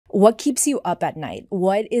What keeps you up at night?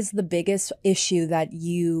 What is the biggest issue that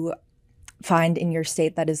you find in your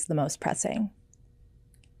state that is the most pressing?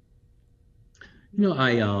 You know,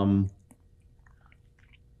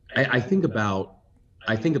 I think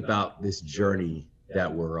about this journey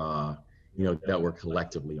that we're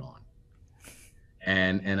collectively on,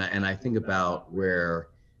 and I think about where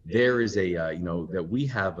there is that we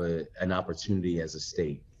have an opportunity as a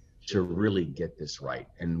state to really get this right.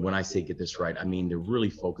 And when I say get this right, I mean to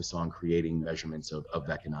really focus on creating measurements of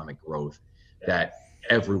economic growth that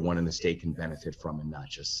everyone in the state can benefit from, and not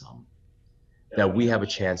just some. That we have a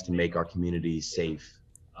chance to make our communities safe,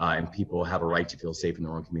 and people have a right to feel safe in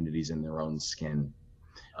their own communities, in their own skin.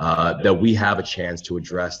 That we have a chance to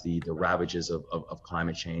address the ravages of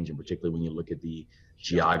climate change, and particularly when you look at the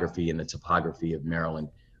geography and the topography of Maryland.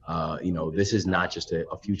 This is not just a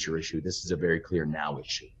future issue. This is a very clear now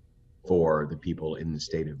issue for the people in the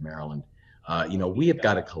state of Maryland. We have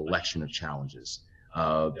got a collection of challenges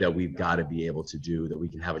that we've got to be able to do, that we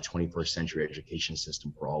can have a 21st century education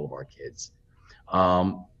system for all of our kids.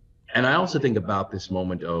 And I also think about this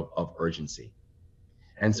moment of urgency.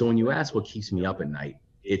 And so when you ask what keeps me up at night,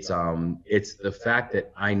 it's the fact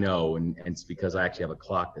that I know, and it's because I actually have a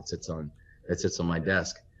clock that sits on my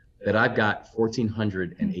desk, that I've got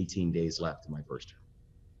 1,418 days left in my first term.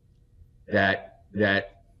 That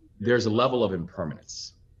there's a level of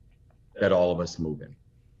impermanence that all of us move in.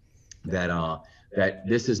 That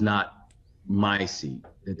this is not my seat,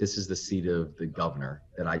 that this is the seat of the governor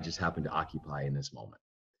that I just happen to occupy in this moment.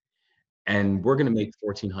 And we're going to make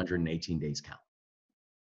 1,418 days count.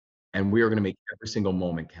 And we are going to make every single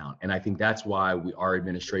moment count. And I think that's why our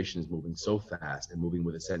administration is moving so fast and moving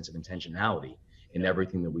with a sense of intentionality in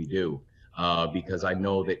everything that we do. Because I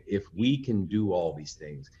know that if we can do all these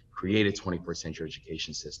things, create a 21st century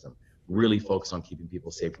education system, really focus on keeping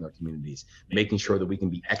people safe in their communities, making sure that we can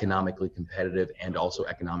be economically competitive and also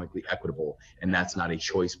economically equitable. And that's not a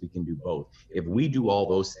choice, we can do both. If we do all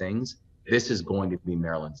those things, this is going to be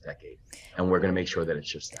Maryland's decade, and we're going to make sure that it's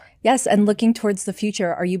just that. Yes, and looking towards the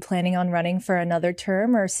future, are you planning on running for another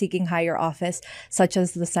term or seeking higher office, such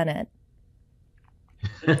as the Senate?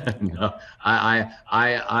 No,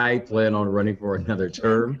 I plan on running for another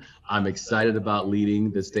term. I'm excited about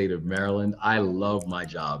leading the state of Maryland. I love my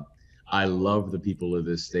job. I love the people of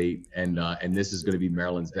this state, and this is going to be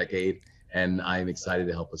Maryland's decade, and I'm excited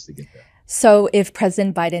to help us to get there. So if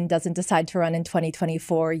President Biden doesn't decide to run in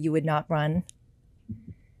 2024, you would not run?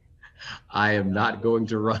 I am not going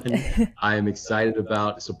to run. I am excited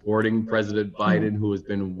about supporting President Biden, who has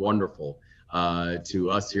been wonderful to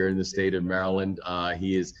us here in the state of Maryland.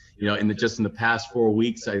 He is, just in the past 4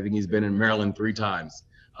 weeks, I think he's been in Maryland 3 times.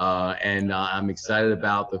 And I'm excited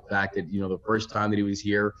about the fact that, the first time that he was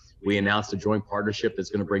here, we announced a joint partnership that's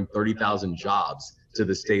going to bring 30,000 jobs to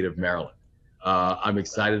the state of Maryland. I'm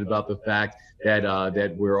excited about the fact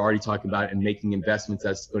that we're already talking about and making investments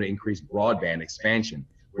that's going to increase broadband expansion,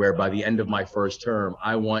 where by the end of my first term,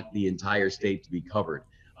 I want the entire state to be covered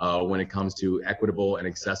when it comes to equitable and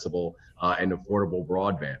accessible and affordable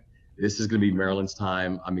broadband. This is going to be Maryland's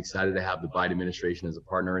time. I'm excited to have the Biden administration as a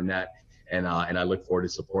partner in that. And I look forward to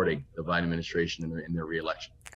supporting the Biden administration in their reelection.